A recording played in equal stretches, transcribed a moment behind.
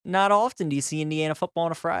not often do you see Indiana football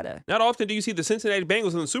on a Friday. Not often do you see the Cincinnati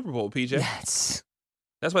Bengals in the Super Bowl, PJ. Yes.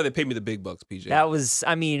 That's why they pay me the big bucks, PJ. That was,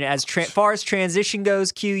 I mean, as far as transition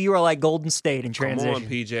goes, Q, you are like Golden State in transition.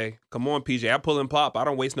 Come on, PJ. I pull and pop. I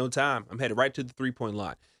don't waste no time. I'm headed right to the three-point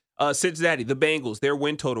line. Cincinnati, the Bengals, their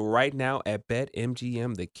win total right now at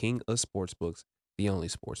BetMGM, the king of sportsbooks, the only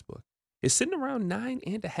sportsbook, is sitting around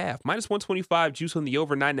 9.5. Minus 125 juice on the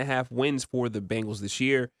over 9.5 wins for the Bengals this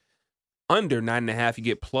year. Under 9.5, you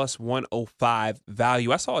get plus 105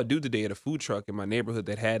 value. I saw a dude today at a food truck in my neighborhood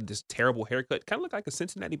that had this terrible haircut. Kind of looked like a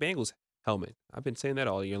Cincinnati Bengals helmet. I've been saying that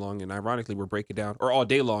all year long, and ironically, we're breaking down, or all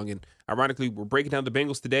day long, and ironically, we're breaking down the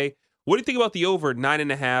Bengals today. What do you think about the over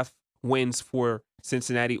 9.5 wins for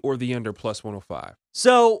Cincinnati or the under plus 105?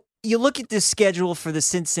 So you look at the schedule for the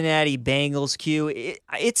Cincinnati Bengals, Q.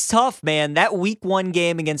 It's tough, man. That week 1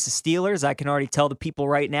 game against the Steelers, I can already tell the people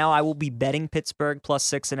right now, I will be betting Pittsburgh plus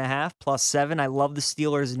 6.5, plus 7. I love the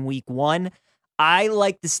Steelers in week 1. I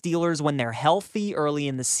like the Steelers when they're healthy early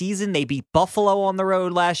in the season. They beat Buffalo on the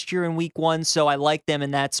road last year in week 1, so I like them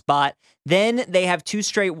in that spot. Then they have 2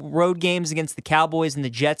 straight road games against the Cowboys and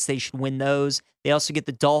the Jets. They should win those. They also get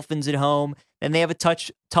the Dolphins at home. Then they have a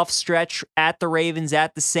tough stretch at the Ravens,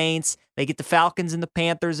 at the Saints. They get the Falcons and the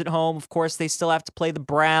Panthers at home. Of course, they still have to play the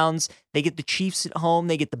Browns. They get the Chiefs at home.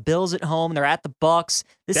 They get the Bills at home. They're at the Bucks.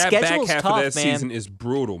 This schedule is tough, man. That back half of that season is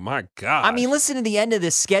brutal. My God. I mean, listen to the end of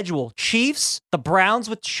this schedule. Chiefs, the Browns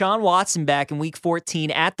with Deshaun Watson back in week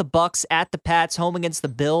 14, at the Bucks, at the Pats, home against the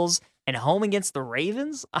Bills, and home against the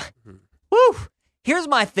Ravens. Woo! Here's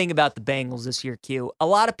my thing about the Bengals this year, Q. A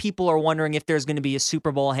lot of people are wondering if there's going to be a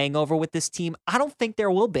Super Bowl hangover with this team. I don't think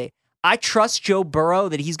there will be. I trust Joe Burrow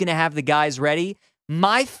that he's going to have the guys ready.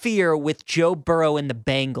 My fear with Joe Burrow and the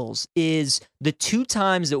Bengals is the 2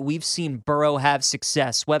 times that we've seen Burrow have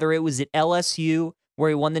success, whether it was at LSU, where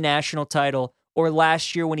he won the national title, or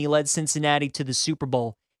last year when he led Cincinnati to the Super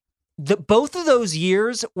Bowl. Both of those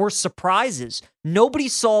years were surprises. Nobody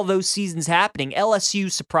saw those seasons happening.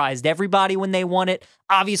 LSU surprised everybody when they won it.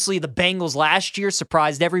 Obviously, the Bengals last year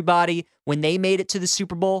surprised everybody when they made it to the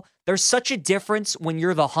Super Bowl. There's such a difference when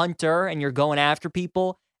you're the hunter and you're going after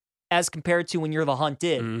people as compared to when you're the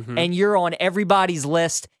hunted and you're on everybody's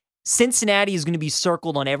list. Cincinnati is going to be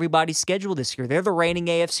circled on everybody's schedule this year. They're the reigning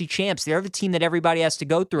AFC champs. They're the team that everybody has to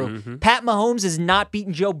go through. Pat Mahomes has not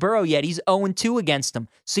beaten Joe Burrow yet. He's 0-2 against him.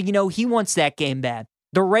 So, he wants that game bad.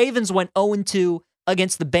 The Ravens went 0-2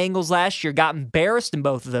 against the Bengals last year, got embarrassed in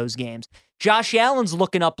both of those games. Josh Allen's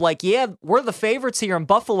looking up like, yeah, we're the favorites here in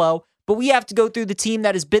Buffalo, but we have to go through the team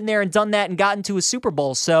that has been there and done that and gotten to a Super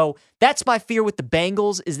Bowl. So that's my fear with the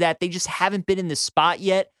Bengals, is that they just haven't been in this spot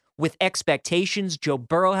yet with expectations. Joe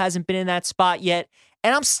Burrow hasn't been in that spot yet.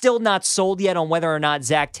 And I'm still not sold yet on whether or not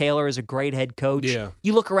Zach Taylor is a great head coach. Yeah.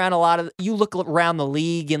 You look around the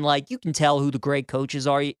league and you can tell who the great coaches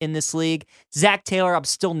are in this league. Zach Taylor, I'm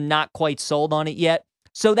still not quite sold on it yet.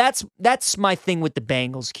 So that's my thing with the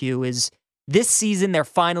Bengals, Q, is this season they're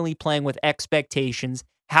finally playing with expectations.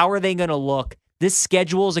 How are they going to look? This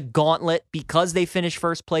schedule is a gauntlet because they finished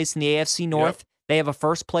first place in the AFC North. Yep. They have a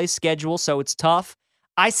first place schedule, so it's tough.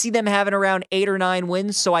 I see them having around 8 or 9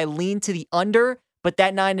 wins, so I lean to the under, but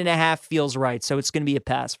that 9.5 feels right, so it's going to be a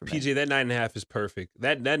pass for me. PJ, that 9.5 is perfect.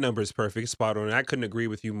 That number is perfect, spot on, and I couldn't agree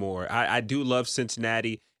with you more. I do love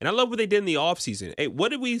Cincinnati, and I love what they did in the offseason. Hey, what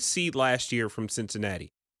did we see last year from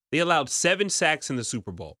Cincinnati? They allowed 7 sacks in the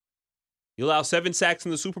Super Bowl. You allow 7 sacks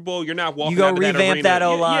in the Super Bowl, you're not walking out of that arena. You go revamp that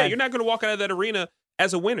O-line. Yeah, you're not going to walk out of that arena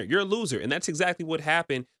as a winner. You're a loser, and that's exactly what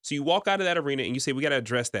happened. So you walk out of that arena, and you say, we got to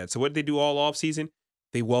address that. So what did they do all offseason?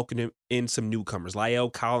 They welcomed in some newcomers.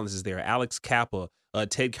 La'el Collins is there. Alex Kappa,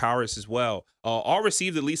 Ted Karras as well. All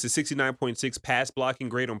received at least a 69.6 pass blocking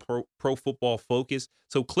grade on Pro Football Focus.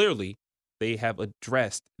 So clearly, they have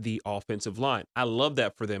addressed the offensive line. I love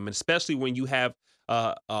that for them, and especially when you have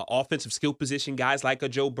offensive skill position guys like a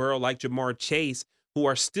Joe Burrow, like Jamar Chase, who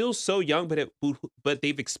are still so young, but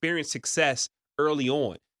they've experienced success early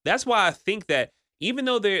on. That's why I think that even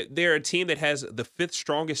though they're a team that has the 5th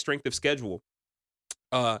strongest strength of schedule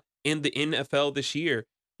in the NFL this year,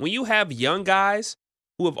 when you have young guys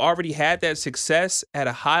who have already had that success at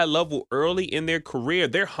a high level early in their career,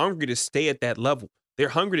 they're hungry to stay at that level. They're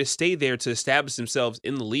hungry to stay there to establish themselves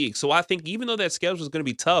in the league. So I think even though that schedule is going to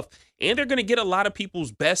be tough and they're going to get a lot of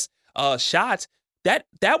people's best shots, that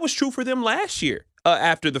was true for them last year.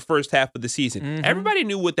 After the first half of the season. Everybody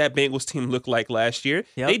knew what that Bengals team looked like last year.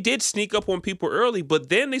 Yep. They did sneak up on people early, but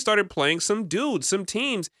then they started playing some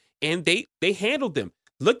teams, and they handled them.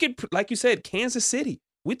 Look at, like you said, Kansas City.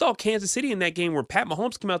 We thought Kansas City in that game where Pat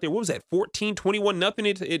Mahomes came out there, what was that, 14, 21, nothing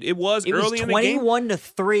it was It early was in the game?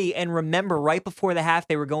 21-3, and remember, right before the half,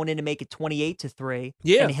 they were going in to make it 28-3,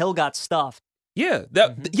 Yeah. and Hill got stuffed Yeah,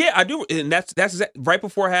 I do, and that's right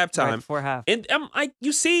before halftime. right before half. And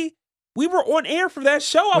you see, we were on air for that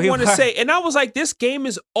show, I We want to were. say, and I was like, this game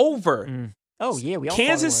is over. Oh, yeah, we all thought it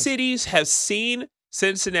Kansas was. Cities have seen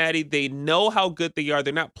Cincinnati. They know how good they are.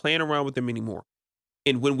 They're not playing around with them anymore.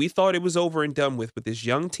 And when we thought it was over and done with this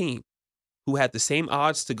young team who had the same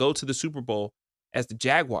odds to go to the Super Bowl as the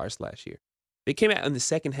Jaguars last year, they came out in the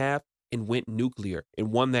second half and went nuclear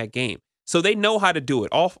and won that game. So they know how to do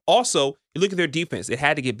it. Also, you look at their defense. It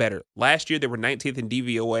had to get better. Last year, they were 19th in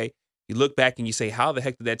DVOA. You look back and you say, how the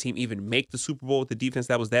heck did that team even make the Super Bowl with the defense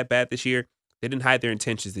that was that bad this year? They didn't hide their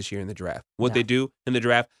intentions this year in the draft. What they do in the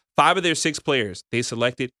draft, 5 of their 6 players they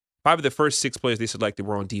selected, 5 of the first 6 players they selected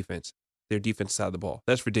were on defense. Their defense side of the ball.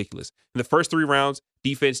 That's ridiculous. In the first 3 rounds,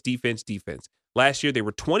 defense, defense, defense. Last year, they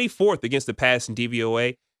were 24th against the pass in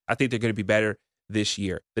DVOA. I think they're going to be better this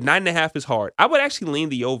year. The 9.5 is hard. I would actually lean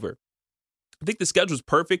the over. I think the schedule is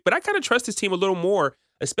perfect, but I kind of trust this team a little more,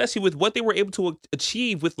 especially with what they were able to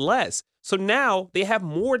achieve with less. So now they have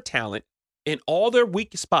more talent in all their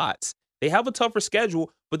weak spots. They have a tougher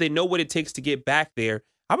schedule, but they know what it takes to get back there.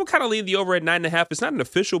 I would kind of lean the over at 9.5. It's not an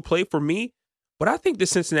official play for me, but I think the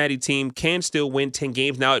Cincinnati team can still win 10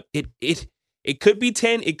 games. Now, it could be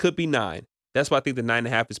 10, it could be 9. That's why I think the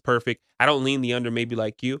 9.5 is perfect. I don't lean the under maybe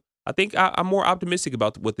like you. I think I'm more optimistic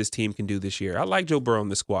about what this team can do this year. I like Joe Burrow in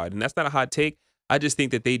the squad, and that's not a hot take. I just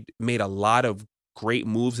think that they made a lot of great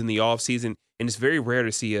moves in the offseason, and it's very rare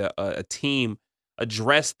to see a team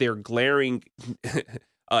address their glaring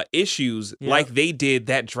issues like they did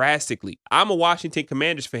that drastically. I'm a Washington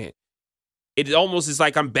Commanders fan. It almost is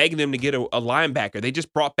like I'm begging them to get a linebacker. They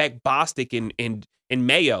just brought back Bostic and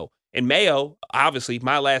Mayo. And Mayo, obviously,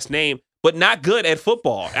 my last name, but not good at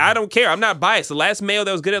football. I don't care. I'm not biased. The last Mayo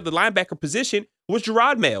that was good at the linebacker position was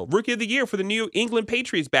Gerard Mayo, Rookie of the Year for the New England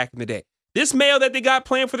Patriots back in the day. This Mayo that they got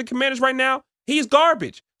playing for the Commanders right now, he's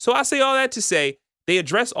garbage. So I say all that to say they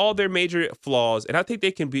address all their major flaws, and I think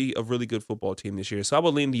they can be a really good football team this year. So I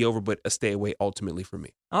will lean the over, but a stay away ultimately for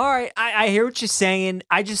me. All right, I hear what you're saying.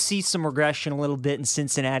 I just see some regression a little bit in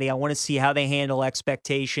Cincinnati. I want to see how they handle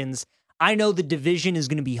expectations. I know the division is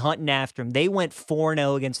going to be hunting after them. They went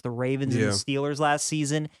 4-0 against the Ravens and the Steelers last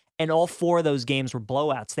season, and all 4 of those games were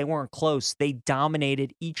blowouts. They weren't close. They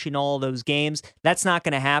dominated each and all of those games. That's not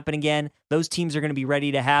going to happen again. Those teams are going to be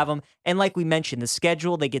ready to have them. And like we mentioned, the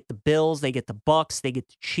schedule, they get the Bills, they get the Bucks, they get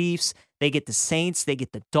the Chiefs, they get the Saints, they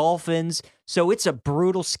get the Dolphins. So it's a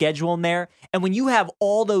brutal schedule in there. And when you have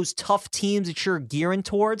all those tough teams that you're gearing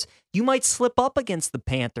towards, you might slip up against the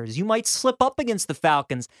Panthers. You might slip up against the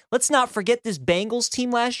Falcons. Let's not forget this Bengals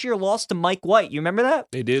team last year lost to Mike White. You remember that?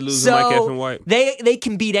 They did lose to Mike Effin White. They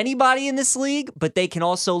can beat anybody in this league, but they can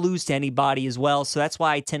also lose to anybody as well. So that's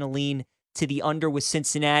why I tend to lean to the under with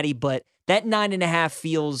Cincinnati. But that 9.5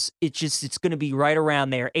 feels it's going to be right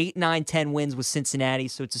around there. 8, 9, 10 wins with Cincinnati,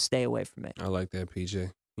 so it's a stay away from it. I like that,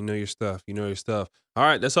 PJ. You know your stuff. You know your stuff. All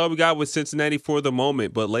right, that's all we got with Cincinnati for the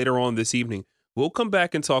moment. But later on this evening, we'll come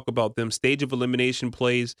back and talk about them stage of elimination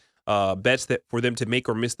plays, bets that for them to make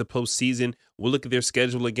or miss the postseason. We'll look at their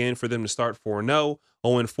schedule again for them to start 4-0,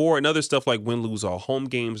 0-4, and other stuff like win, lose all, home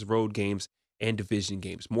games, road games, and division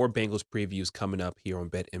games. More Bengals previews coming up here on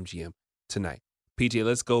BetMGM tonight. PJ,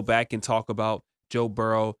 let's go back and talk about Joe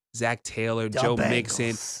Burrow, Zach Taylor, Joe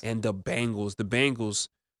Mixon, and the Bengals. The Bengals,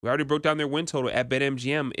 we already broke down their win total at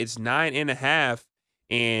BetMGM. It's 9.5,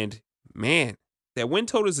 and man, that win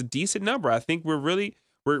total is a decent number. I think we're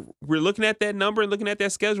looking at that number and looking at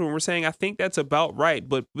that schedule, and we're saying I think that's about right.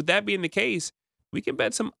 But with that being the case, we can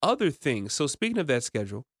bet some other things. So speaking of that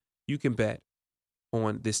schedule, you can bet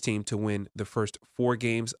on this team to win the first 4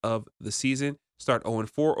 games of the season. Start 0-4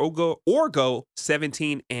 or go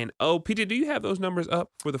 17-0. PJ, do you have those numbers up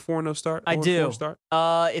for the 4-0 start? I do. Start?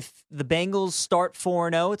 If the Bengals start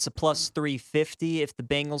 4-0, it's a plus 350. If the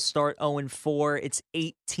Bengals start 0-4, it's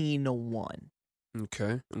 18-1.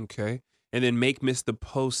 Okay. And then miss the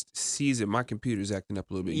postseason. My computer's acting up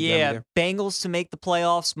a little bit. Yeah, Bengals to make the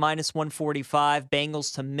playoffs, minus 145.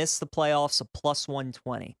 Bengals to miss the playoffs, a plus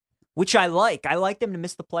 120. Which I like. I like them to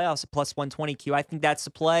miss the playoffs at plus 120, Q. I think that's the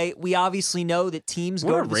play. We obviously know that teams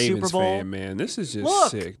go to the Super Bowl. Fan, man. This is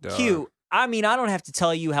just sick, dog. Q, I mean, I don't have to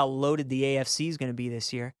tell you how loaded the AFC is going to be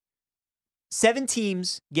this year. 7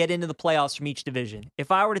 teams get into the playoffs from each division. If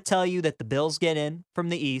I were to tell you that the Bills get in from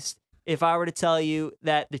the East, if I were to tell you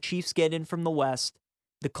that the Chiefs get in from the West,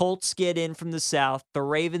 the Colts get in from the South, the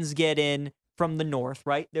Ravens get in from the North,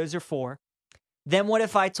 right? Those are 4. Then what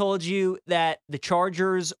if I told you that the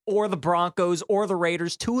Chargers or the Broncos or the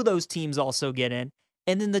Raiders, 2 of those teams also get in,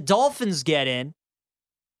 and then the Dolphins get in?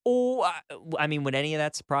 Oh, I mean, would any of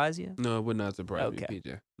that surprise you? No, it would not surprise Okay. me,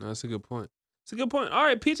 PJ. No, that's a good point. It's a good point. All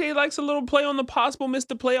right, PJ likes a little play on the possible miss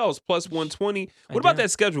the playoffs, plus 120. I What about do. that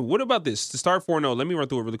schedule? What about this? To start 4-0, let me run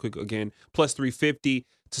through it really quick again. Plus 350.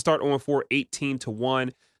 To start 0-4,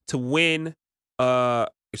 18-1. To win,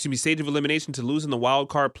 stage of elimination, to lose in the wild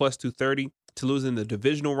card, plus 230. To lose in the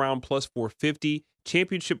divisional round, plus 450.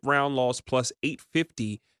 Championship round loss, plus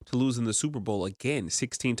 850. To lose in the Super Bowl, again,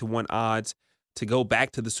 16-1 odds. To go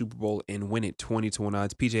back to the Super Bowl and win it 20-1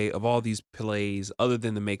 odds. PJ, of all these plays, other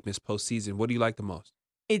than the make miss postseason, what do you like the most?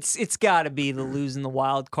 It's got to be the losing the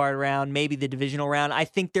wild card round, maybe the divisional round. I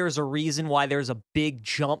think there's a reason why there's a big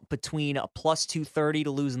jump between a plus 230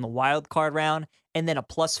 to lose in the wild card round and then a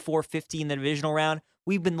plus 450 in the divisional round.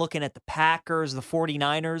 We've been looking at the Packers, the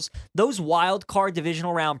 49ers. Those wild card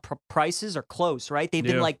divisional round prices are close, right? They've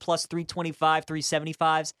been like plus 325,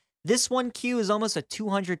 375s. This one, Q, is almost a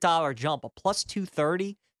 $200 jump, a plus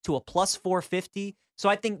 230 to a plus 450. So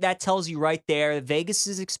I think that tells you right there, Vegas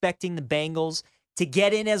is expecting the Bengals to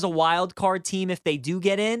get in as a wild card team if they do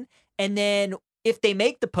get in. And then if they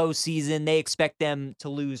make the postseason, they expect them to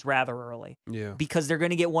lose rather early. Yeah. Because they're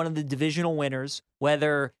going to get one of the divisional winners,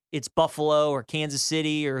 whether it's Buffalo or Kansas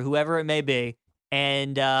City or whoever it may be.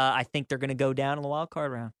 And I think they're going to go down in the wild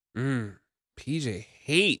card round. PJ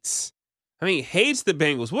hates the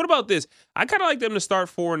Bengals. What about this? I kind of like them to start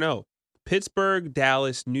 4-0. Pittsburgh,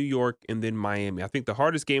 Dallas, New York, and then Miami. I think the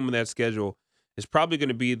hardest game on that schedule is probably going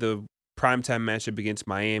to be the primetime matchup against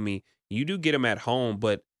Miami. You do get them at home,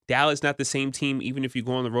 but Dallas not the same team, even if you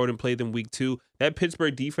go on the road and play them week 2. That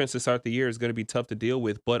Pittsburgh defense to start the year is going to be tough to deal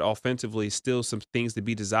with, but offensively, still some things to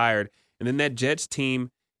be desired. And then that Jets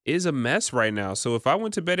team is a mess right now. So if I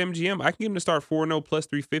went to BetMGM, I can get them to start 4-0 plus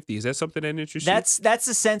 350. Is that something that interests you? That's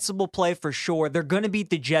a sensible play for sure. They're going to beat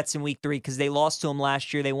the Jets in week 3 because they lost to them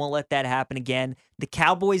last year. They won't let that happen again. The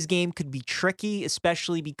Cowboys game could be tricky,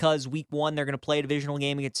 especially because week 1, they're going to play a divisional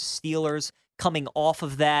game against the Steelers. Coming off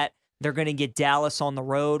of that, they're going to get Dallas on the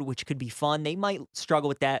road, which could be fun. They might struggle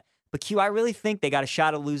with that. But Q, I really think they got a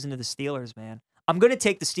shot at losing to the Steelers, man. I'm going to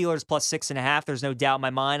take the Steelers plus 6.5. There's no doubt in my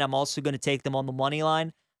mind. I'm also going to take them on the money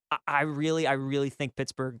line. I really think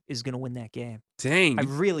Pittsburgh is going to win that game. Dang. I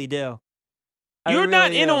really do. You're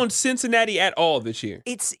not in on Cincinnati at all this year.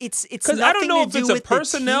 It's because I don't know if it's a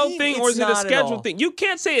personnel thing or is it a schedule all. thing. You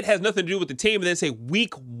can't say it has nothing to do with the team and then say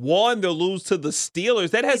week 1 they'll lose to the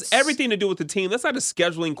Steelers. That has everything to do with the team. That's not a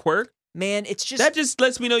scheduling quirk. Man, it's just that just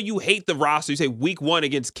lets me know you hate the roster. You say week 1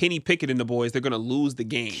 against Kenny Pickett and the boys, they're going to lose the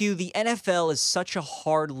game. Q, the NFL is such a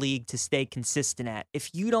hard league to stay consistent at.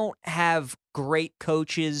 If you don't have great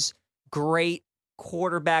coaches, great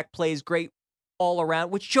quarterback plays, great all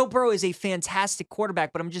around, which Joe Burrow is a fantastic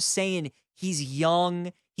quarterback, but I'm just saying he's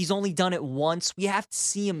young. He's only done it once. We have to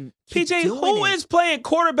see him keep PJ, doing who it. is playing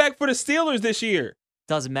quarterback for the Steelers this year?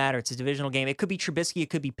 Doesn't matter. It's a divisional game. It could be Trubisky. It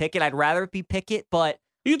could be Pickett. I'd rather it be Pickett, but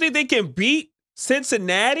you think they can beat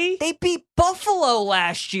Cincinnati? They beat Buffalo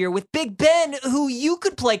last year with Big Ben, who you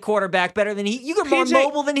could play quarterback better than he. You could more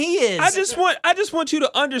mobile than he is. I just want you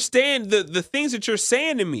to understand the things that you're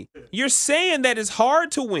saying to me. You're saying that it's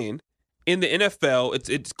hard to win in the NFL.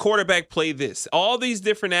 It's quarterback play this. All these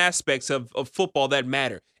different aspects of football that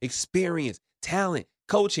matter. Experience, talent,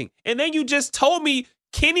 coaching. And then you just told me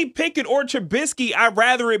Kenny Pickett or Trubisky, I'd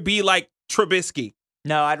rather it be like Trubisky.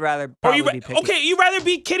 No, I'd rather probably be Pickett. Okay, you'd rather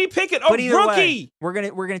be Kenny Pickett, a rookie. Way, we're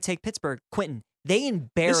gonna take Pittsburgh. Quentin, they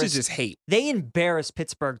embarrassed. This is just hate. They embarrassed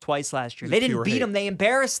Pittsburgh twice last year. They didn't beat them. They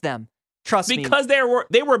embarrassed them. Trust me. Because they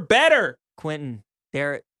were better. Quentin,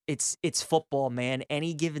 it's football, man.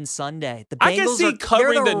 Any given Sunday, the Bengals I can see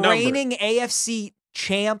covering they're the the number. reigning AFC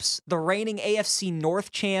champs, the reigning AFC North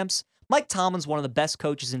champs. Mike Tomlin's one of the best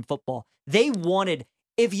coaches in football. They wanted.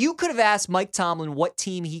 If you could have asked Mike Tomlin what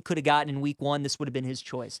team he could have gotten in week 1, this would have been his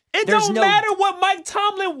choice. There's don't matter what Mike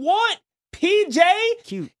Tomlin want, PJ.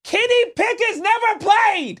 Cute. Kenny Pickett's never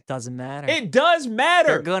played. Doesn't matter. It does matter.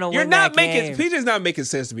 They're gonna win You're not that making game. PJ's not making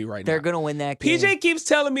sense to me right now. They're gonna win that game. PJ keeps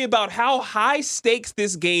telling me about how high stakes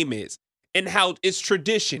this game is and how it's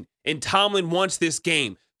tradition. And Tomlin wants this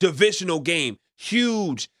game, divisional game,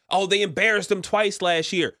 huge. Oh, they embarrassed them twice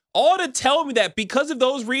last year. All to tell me that because of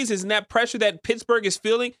those reasons and that pressure that Pittsburgh is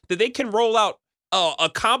feeling, that they can roll out a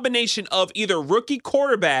combination of either rookie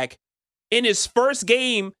quarterback in his first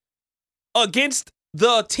game against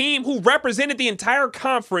the team who represented the entire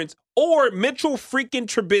conference, or Mitchell freaking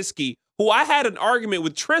Trubisky, who I had an argument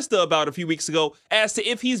with Trista about a few weeks ago as to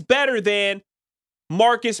if he's better than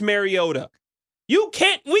Marcus Mariota.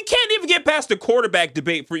 We can't even get past the quarterback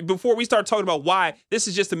debate before we start talking about why this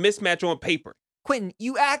is just a mismatch on paper. Quentin,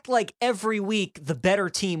 you act like every week the better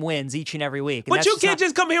team wins each and every week. But you can't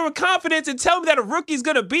just come here with confidence and tell me that a rookie's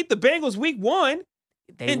going to beat the Bengals week 1.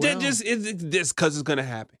 Then just this because it's going to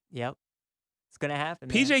happen. Yep. It's going to happen.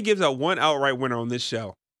 PJ man. gives out one outright winner on this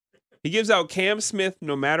show. He gives out Cam Smith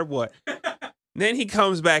no matter what. Then he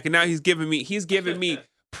comes back and now he's giving me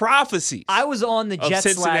prophecies. I was on the Jets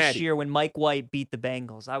Cincinnati. last year when Mike White beat the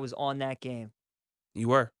Bengals. I was on that game. You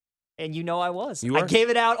were. And you know I was. You were. I gave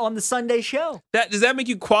it out on the Sunday show. Does that make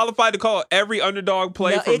you qualified to call every underdog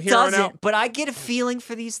play No, from here on out? It doesn't, but I get a feeling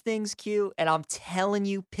for these things, Q, and I'm telling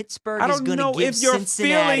you, Pittsburgh is going to give if your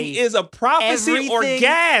Cincinnati feeling is a prophecy or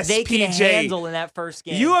gas, they PJ. can handle in that first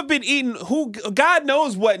game. You have been eating God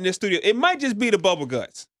knows what in this studio. It might just be the bubble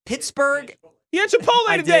guts. Pittsburgh. You had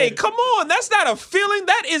Chipotle today. did. Come on. That's not a feeling.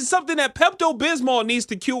 That is something that Pepto-Bismol needs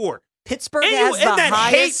to cure. Pittsburgh And has the that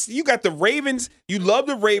highest. hate. You got the Ravens. You love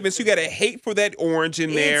the Ravens. You got a hate for that orange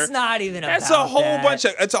in there. It's not even That's about a whole that. bunch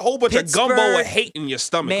of. It's a whole bunch of gumbo Pittsburgh- of hate in your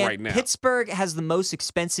stomach Man, right now. Pittsburgh has the most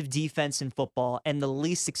expensive defense in football and the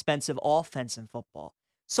least expensive offense in football.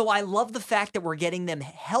 So I love the fact that we're getting them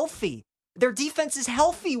healthy. Their defense is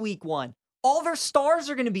healthy week 1. All their stars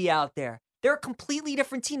are going to be out there. They're a completely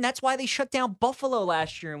different team. That's why they shut down Buffalo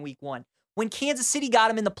last year in week 1. When Kansas City got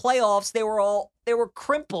them in the playoffs, they were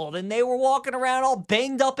crippled and they were walking around all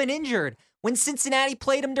banged up and injured. When Cincinnati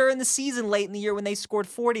played them during the season late in the year when they scored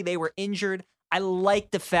 40, they were injured. I like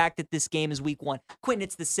the fact that this game is week 1. Quentin,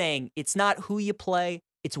 it's the saying, it's not who you play,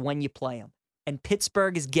 it's when you play them. And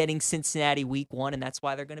Pittsburgh is getting Cincinnati week 1, and that's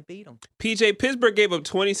why they're going to beat them. PJ, Pittsburgh gave up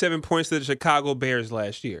 27 points to the Chicago Bears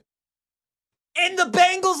last year. And the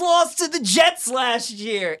Bengals lost to the Jets last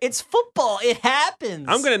year. It's football. It happens.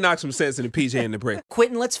 I'm going to knock some sense into PJ in the break.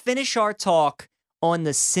 Quentin, let's finish our talk on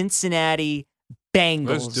the Cincinnati Bengals.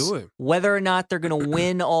 Let's do it. Whether or not they're going to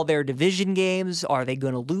win all their division games. Are they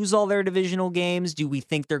going to lose all their divisional games? Do we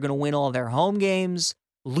think they're going to win all their home games,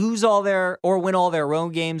 win all their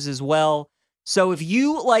road games as well? So if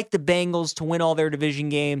you like the Bengals to win all their division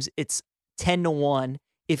games, it's 10-1.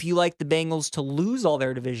 If you like the Bengals to lose all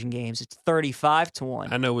their division games, it's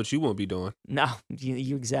 35-1. I know what you won't be doing. No,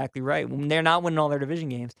 you're exactly right. They're not winning all their division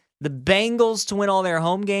games. The Bengals to win all their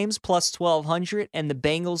home games plus 1,200, and the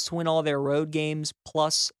Bengals to win all their road games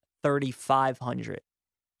plus 3,500.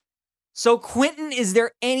 So, Quentin, is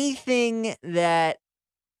there anything that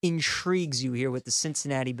intrigues you here with the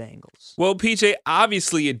Cincinnati Bengals? Well, PJ,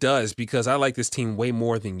 obviously it does because I like this team way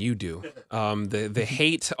more than you do. The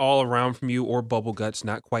hate all around from you or bubble guts,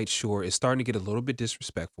 not quite sure, is starting to get a little bit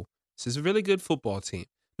disrespectful. This is a really good football team.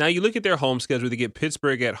 Now, you look at their home schedule. They get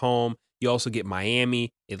Pittsburgh at home. You also get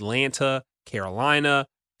Miami, Atlanta, Carolina,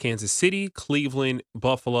 Kansas City, Cleveland,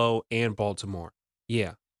 Buffalo, and Baltimore.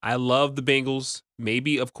 Yeah, I love the Bengals.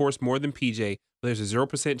 Maybe, of course, more than PJ. But there's a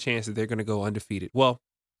 0% chance that they're going to go undefeated. Well,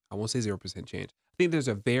 I won't say 0% chance. I think there's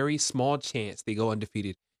a very small chance they go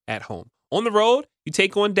undefeated at home. On the road, you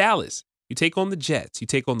take on Dallas. You take on the Jets. You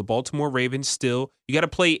take on the Baltimore Ravens still. You got to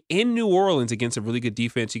play in New Orleans against a really good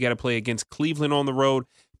defense. You got to play against Cleveland on the road,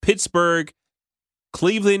 Pittsburgh,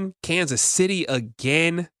 Cleveland, Kansas City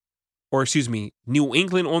again. Or excuse me, New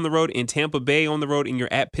England on the road and Tampa Bay on the road, and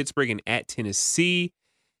you're at Pittsburgh and at Tennessee.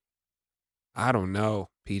 I don't know,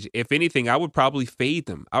 PJ. If anything, I would probably fade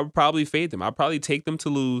them. I'd probably take them to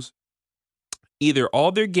lose either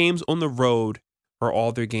all their games on the road or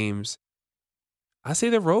all their games. I say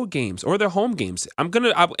their road games or their home games.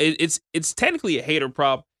 It's technically a hater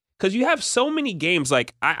prop because you have so many games.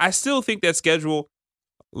 Like I still think that schedule,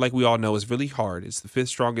 like we all know, is really hard. It's the 5th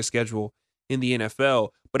strongest schedule in the NFL.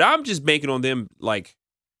 But I'm just banking on them like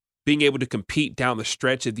being able to compete down the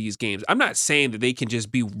stretch of these games. I'm not saying that they can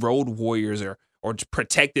just be road warriors or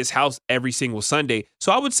protect this house every single Sunday.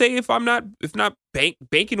 So I would say if not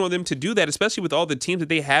banking on them to do that, especially with all the teams that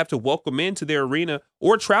they have to welcome into their arena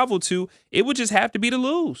or travel to, it would just have to be to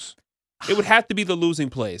lose. It would have to be the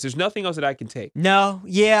losing plays. There's nothing else that I can take. No,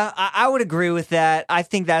 yeah, I would agree with that. I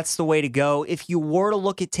think that's the way to go. If you were to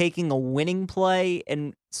look at taking a winning play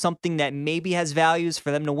and something that maybe has values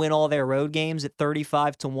for them to win all their road games at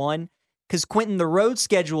 35-1, because Quentin, the road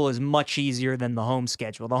schedule is much easier than the home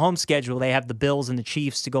schedule. The home schedule, they have the Bills and the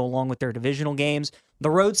Chiefs to go along with their divisional games.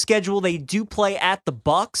 The road schedule, they do play at the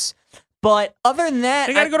Bucks. But other than that,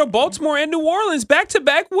 they got to go to Baltimore and New Orleans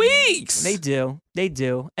back-to-back weeks. They do.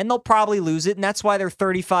 And they'll probably lose it, and that's why they're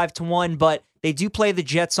 35-1, but they do play the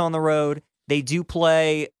Jets on the road. They do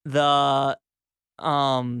play the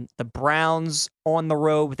Browns on the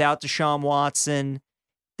road without Deshaun Watson.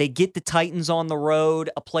 They get the Titans on the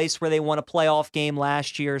road, a place where they won a playoff game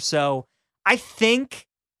last year. So I think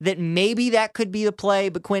that maybe that could be the play,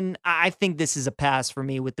 but Quinn, I think this is a pass for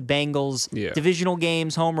me with the Bengals. Yeah. Divisional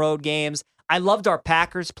games, home road games. I loved our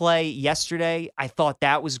Packers play yesterday. I thought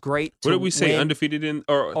that was great. What did we say? Win. Undefeated in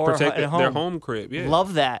or protect at their home crib. Yeah.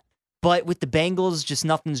 Love that. But with the Bengals, just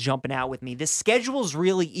nothing's jumping out with me. The schedule's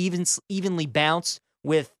really evenly balanced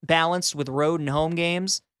with road and home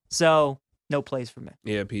games. So no plays for me.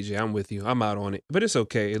 Yeah, PJ, I'm with you. I'm out on it, but it's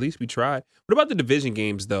okay. At least we tried. What about the division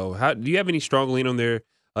games, though? Do you have any strong lean on their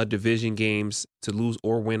division games to lose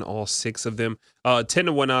or win all 6 of them?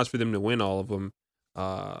 10-1 odds for them to win all of them.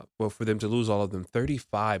 Well, for them to lose all of them,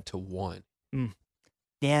 35-1.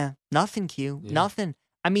 Yeah, nothing. Yeah. Nothing.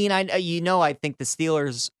 I mean, I think the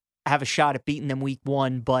Steelers have a shot at beating them week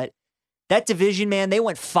 1, but that division, man, they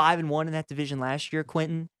went 5-1 in that division last year,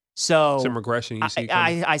 Quentin. So Some regression you see.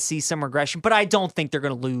 I see some regression, but I don't think they're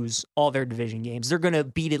going to lose all their division games. They're going to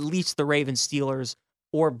beat at least the Ravens, Steelers,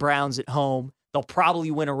 or Browns at home. They'll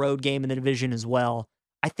probably win a road game in the division as well.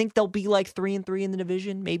 I think they'll be like 3-3 in the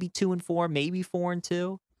division, maybe 2-4, maybe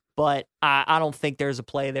 4-2. But I don't think there's a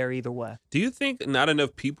play there either way. Do you think not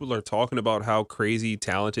enough people are talking about how crazy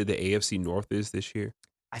talented the AFC North is this year?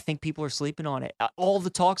 I think people are sleeping on it. All the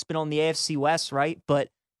talk's been on the AFC West, right? But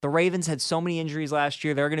the Ravens had so many injuries last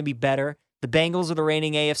year. They're going to be better. The Bengals are the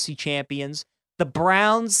reigning AFC champions. The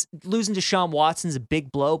Browns, losing Deshaun Watson's a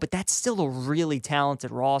big blow, but that's still a really talented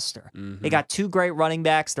roster. Mm-hmm. They got 2 great running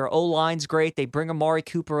backs. Their O-line's great. They bring Amari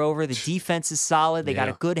Cooper over. The defense is solid. They got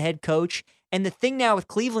a good head coach. And the thing now with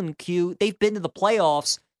Cleveland, Q, they've been to the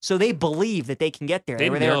playoffs, so they believe that they can get there. They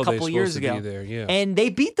were there a couple years ago. Yeah. And they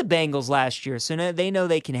beat the Bengals last year, so now they know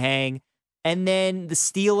they can hang. And then the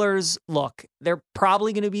Steelers, look, they're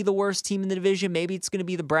probably going to be the worst team in the division. Maybe it's going to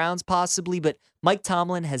be the Browns possibly, but Mike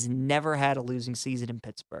Tomlin has never had a losing season in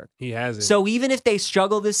Pittsburgh. He hasn't. So even if they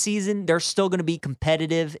struggle this season, they're still going to be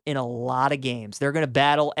competitive in a lot of games. They're going to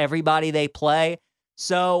battle everybody they play.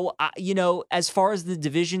 So, as far as the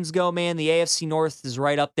divisions go, man, the AFC North is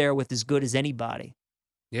right up there with as good as anybody.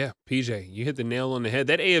 Yeah, PJ, you hit the nail on the head.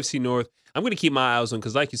 That AFC North, I'm going to keep my eyes on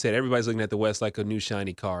because, like you said, everybody's looking at the West like a new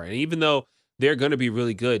shiny car. And even though they're going to be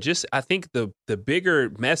really good, I think the bigger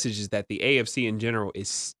message is that the AFC in general is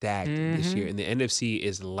stacked this year, and the NFC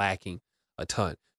is lacking a ton.